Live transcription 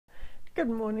Good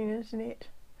morning, Internet.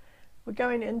 We're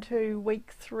going into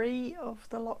week 3 of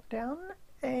the lockdown,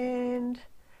 and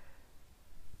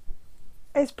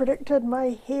as predicted,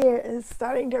 my hair is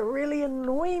starting to really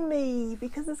annoy me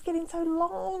because it's getting so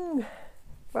long.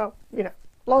 Well,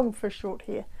 long for short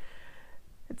hair.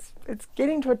 It's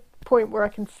getting to a point where I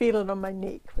can feel it on my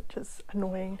neck, which is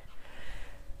annoying.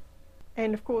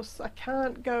 And of course, I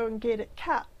can't go and get it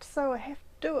cut, so I have to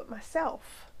do it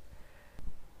myself.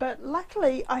 But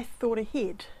luckily, I thought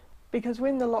ahead, because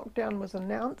when the lockdown was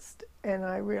announced and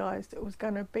I realised it was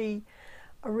going to be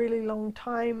a really long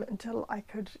time until I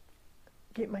could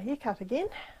get my hair cut again,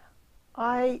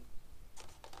 I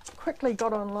quickly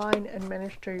got online and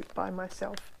managed to buy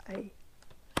myself a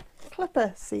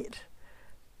clipper set.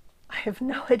 I have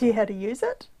no idea how to use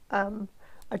it.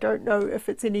 I don't know if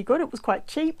it's any good. It was quite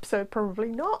cheap, so probably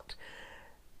not.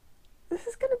 This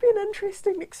is going to be an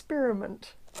interesting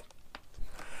experiment.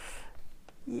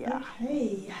 Yeah.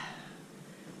 Okay,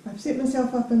 I've set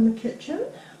myself up in the kitchen.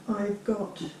 I've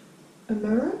got a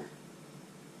mirror,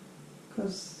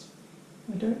 because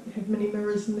I don't have many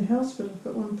mirrors in the house, but I've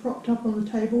got one propped up on the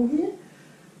table here.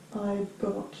 I've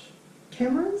got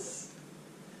cameras,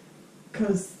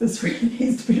 because this really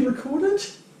needs to be recorded.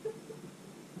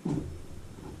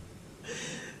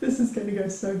 This is going to go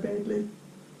so badly.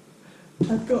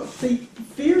 I've got the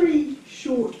very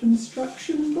short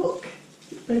instruction book.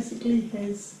 It basically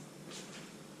has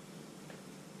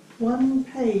one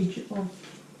page of,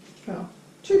 well,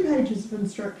 2 pages of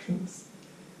instructions.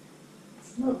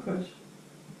 It's not good.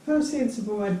 If I was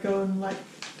sensible, I'd go and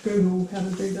Google how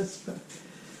to do this, but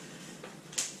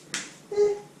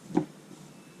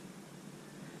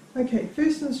Okay,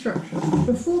 first instruction.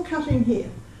 Before cutting hair,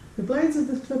 the blades of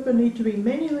this clipper need to be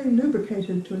manually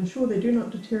lubricated to ensure they do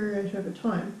not deteriorate over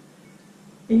time.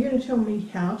 Are you going to tell me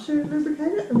how to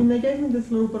lubricate it? I mean, they gave me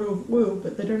this little bit of oil,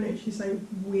 but they don't actually say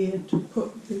where to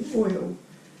put the oil.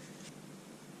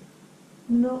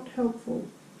 Not helpful.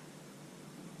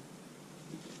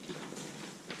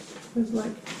 There's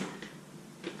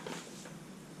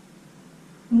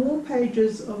more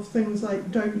pages of things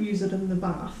like don't use it in the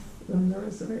bath than there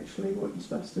is of actually what you're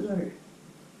supposed to do.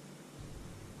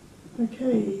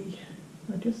 Okay,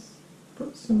 I just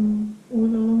put some oil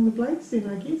along the blades then,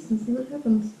 I guess, and see what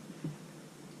happens.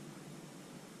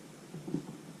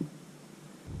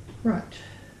 Right,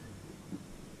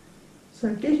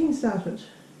 so getting started.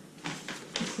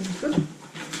 This seems good.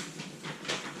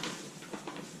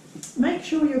 Make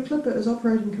sure your clipper is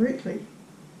operating correctly.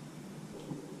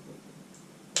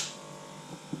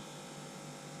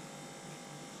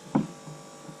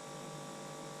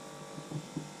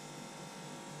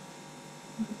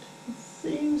 It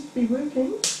seems to be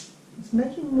working. It's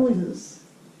making noises.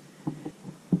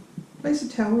 Place a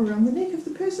towel around the neck of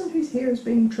the person whose hair is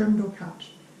being trimmed or cut.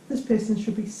 This person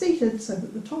should be seated so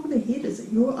that the top of their head is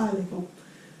at your eye level.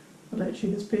 Well,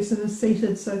 actually, this person is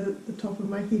seated so that the top of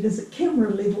my head is at camera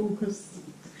level, because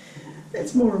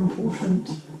that's more important.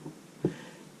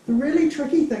 The really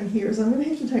tricky thing here is I'm going to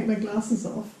have to take my glasses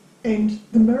off, and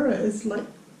the mirror is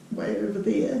way over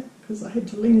there, because I had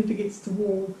to lean it against the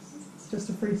wall. It's just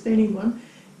a freestanding one,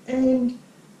 and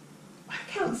I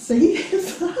can't see that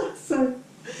far, so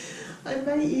I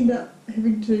may end up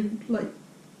having to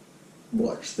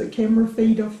watch the camera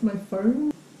feed off my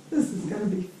phone. This is going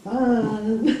to be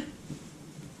fun.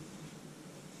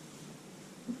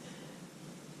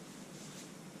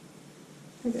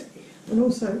 Okay, and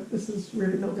also this is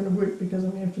really not going to work because I'm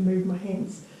going to have to move my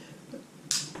hands. But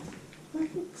I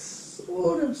can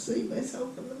sort of see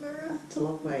myself in the mirror. It's a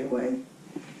long way away.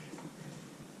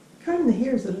 Comb the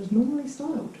hair as it is normally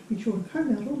styled. Be sure to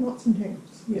comb out all knots and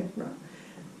tangles. Yeah, right.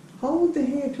 Hold the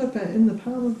hair clipper in the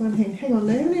palm of one hand. Hang on,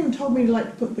 they haven't even told me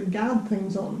to put the guard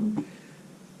things on.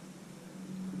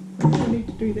 I need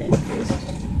to do that first.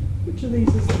 Which of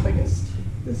these is the biggest?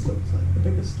 This looks like the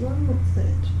biggest one. What's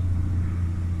that?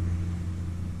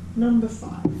 Number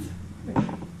 5. Okay.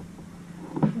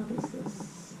 How does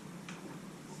this?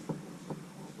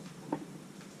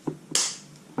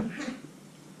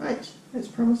 Right, that's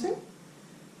promising.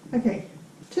 Okay,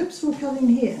 tips for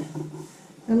cutting hair.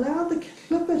 Allow the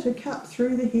clipper to cut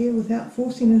through the hair without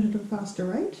forcing it at a faster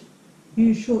rate.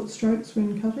 Use short strokes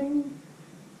when cutting.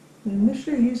 And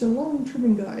initially use a long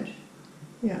trimming guide.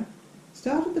 Yeah.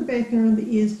 Start at the back and around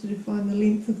the ears to define the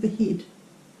length of the head.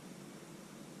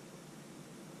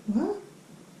 What?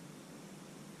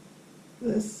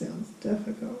 This sounds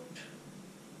difficult.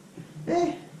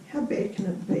 How bad can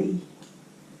it be?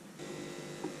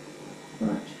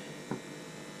 Right.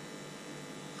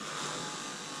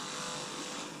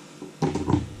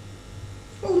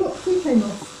 Oh look, he came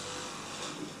off.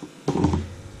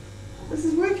 This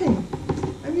is working.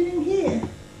 I'm getting here.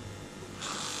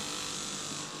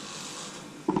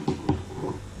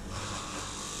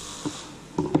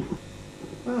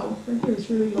 Wow, that hair is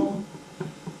really long.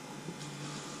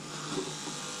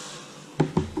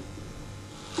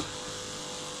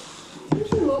 There's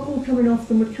actually a lot more coming off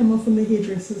than would come off in the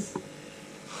hairdressers.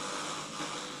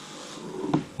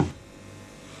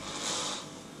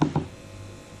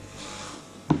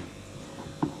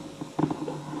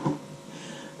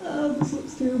 Oh, this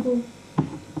looks terrible.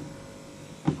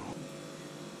 I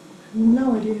have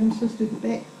no idea how I'm supposed to do the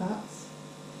back parts.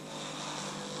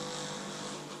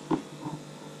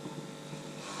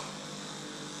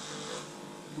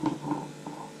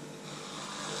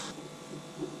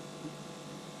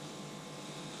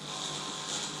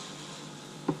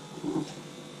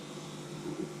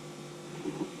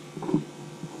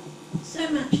 So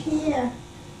much hair.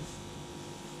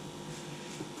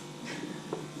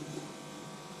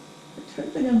 I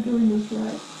don't think I'm doing this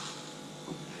right.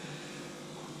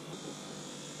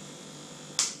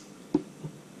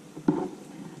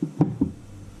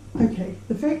 Okay,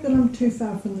 the fact that I'm too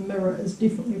far from the mirror is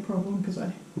definitely a problem because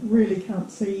I really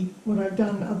can't see what I've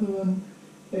done other than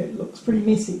it looks pretty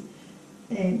messy.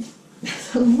 And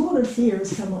a lot of hair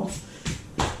has come off.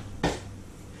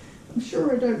 I'm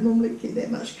sure I don't normally get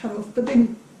that much cut off, but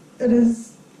then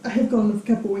I have gone a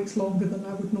couple of weeks longer than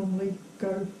I would normally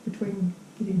go between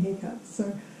getting haircuts.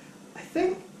 So I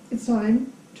think it's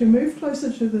time to move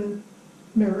closer to the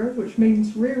mirror, which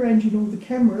means rearranging all the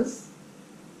cameras.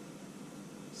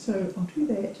 So I'll do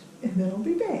that and then I'll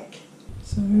be back.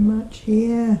 So much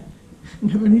hair,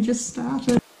 and I've only just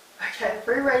started. Okay, I've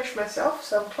rearranged myself,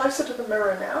 so I'm closer to the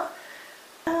mirror now.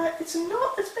 It's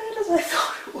not as bad as I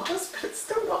thought it was, but it's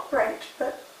still not great,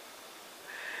 but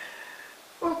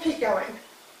we'll keep going.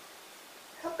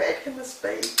 How bad can this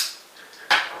be?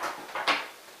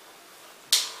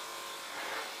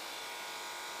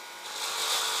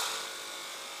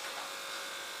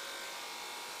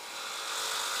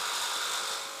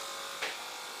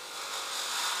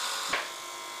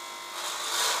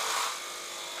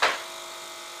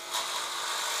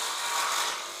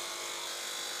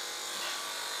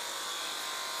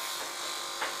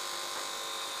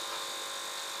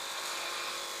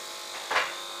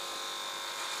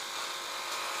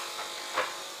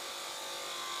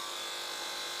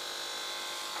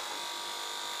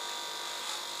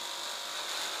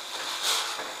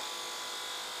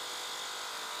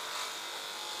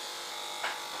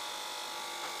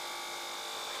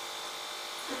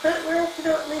 The bit where I have to do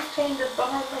it left-handed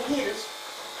behind my head is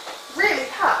really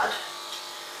hard.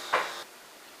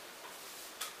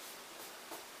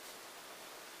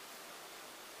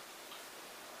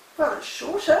 Well, it's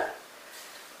shorter.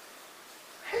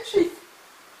 I actually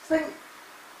think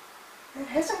it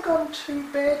hasn't gone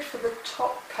too bad for the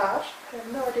top part. I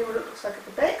have no idea what it looks like at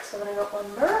the back, so I've only got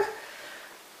one mirror.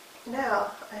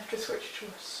 Now I have to switch to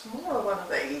a smaller one of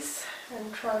these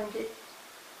and try and get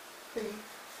the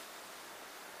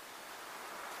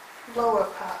lower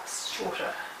parts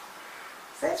shorter.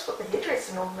 So that's what the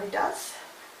hairdresser normally does.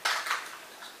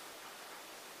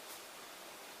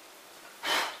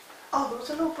 Oh, there was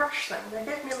a little brush thing. They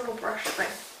gave me a little brush thing.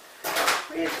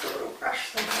 Where's the little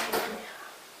brush thing they gave me?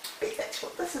 I bet that's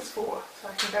what this is for. So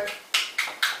I can go.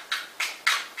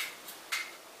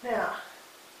 Now,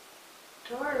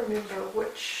 do I remember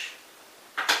which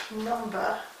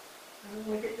number I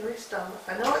normally get the rest done with?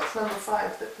 I know it's number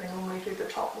 5 that they normally do the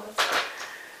top with.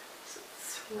 Is it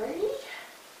 3?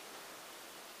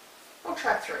 I'll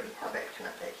try 3. How bad can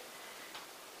it be?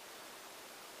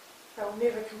 I'll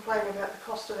never complain about the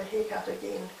cost of a haircut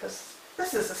again because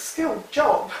this is a skilled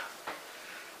job.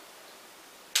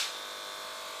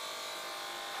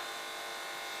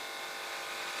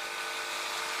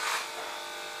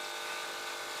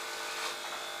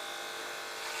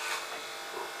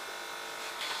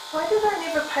 Why did I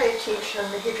never pay attention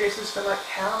in the hairdressers for like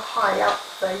how high up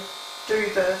they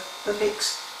do the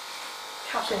next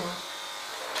cutting?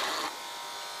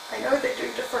 I know they do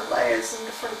different layers and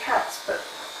different cuts, but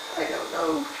I don't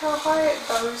know how high it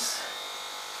goes.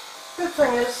 Good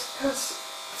thing is, because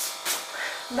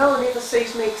no one ever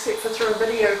sees me except for through a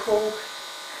video call,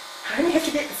 I only have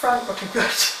to get the front looking good.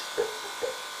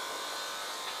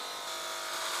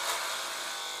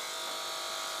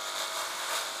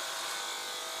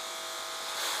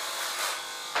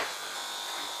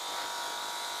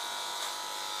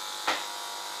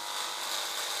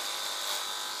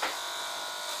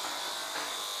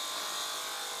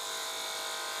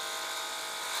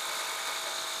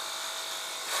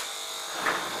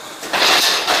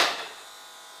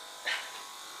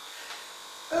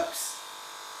 Oops.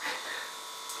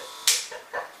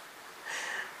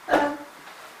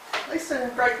 so I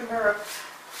didn't break the mirror.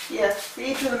 Yeah, the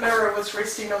edge of the mirror was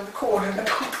resting on the cord and I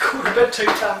pulled the cord a bit too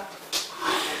tight.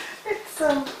 Let's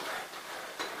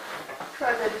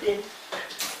try that again.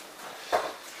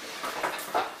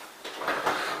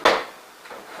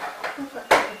 If I can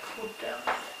get the cord down.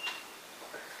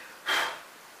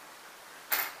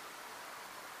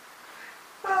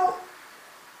 Well,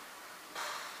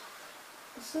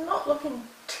 it's not looking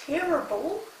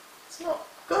terrible. It's not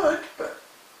good, but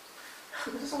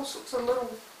there's all sorts of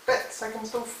little bits I can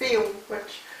still feel,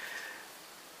 which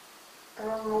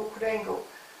are on an awkward angle.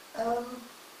 So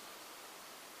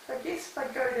I guess if I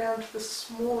go down to the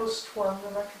smallest one,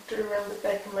 then I could do around the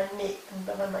back of my neck and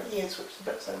behind my ears, which are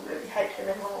the bits I really hate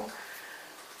having long.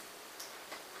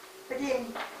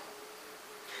 Again,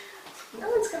 no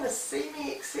one's going to see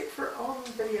me except for on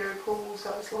video calls,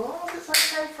 so as long as it's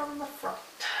okay from the front.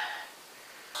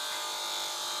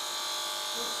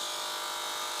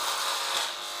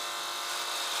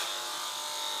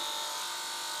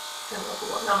 I don't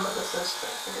know what number this is, but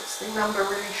I think it's the number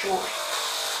really short.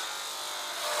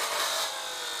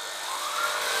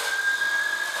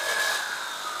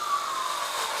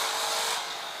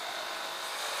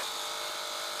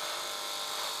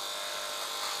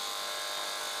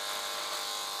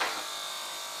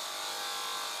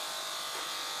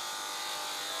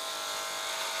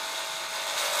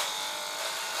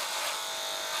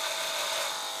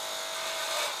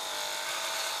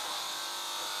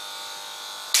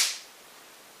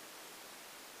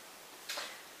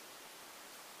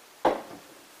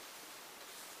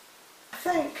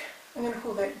 I think I'm going to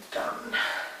call that done.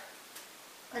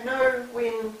 I know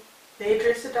when the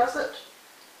hairdresser does it,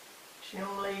 she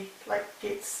normally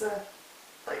gets a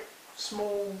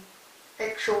small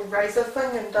actual razor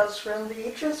thing and does around the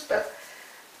edges, but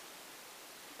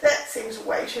that seems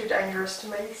way too dangerous to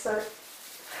me, so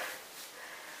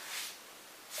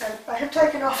and I have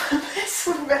taken off a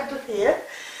massive amount of hair.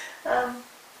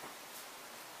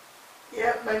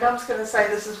 Yeah, my mum's going to say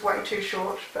this is way too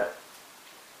short, but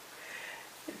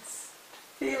it's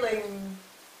feeling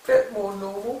a bit more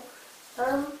normal.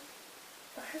 I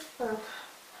have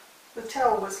the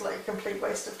towel was like a complete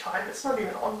waste of time. It's not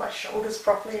even on my shoulders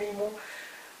properly anymore.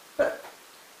 But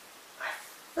I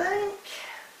think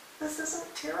this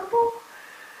isn't terrible.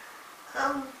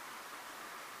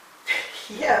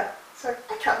 Yeah, so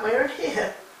I cut my own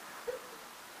hair.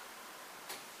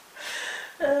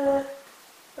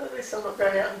 At least I'm not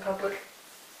going out in public.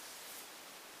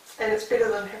 And it's better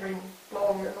than having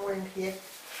long, annoying hair.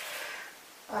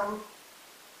 I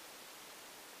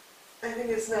think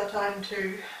it's now time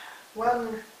to,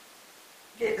 one,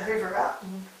 get the Hoover out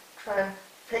and try and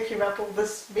vacuum up all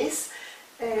this mess,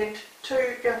 and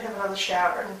two, go and have another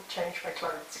shower and change my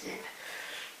clothes again,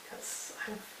 because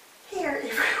I'm hair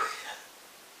everywhere.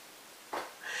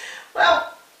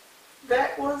 Well,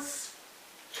 that was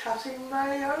cutting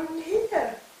my own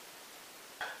hair.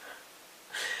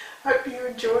 Hope you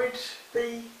enjoyed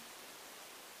the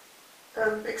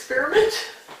experiment.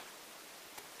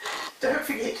 Don't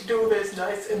forget to do all those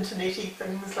nice internety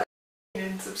things like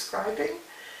and subscribing.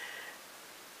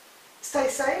 Stay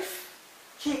safe,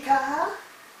 kia kaha,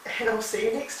 and I'll see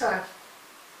you next time.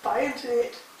 Bye,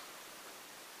 Internet.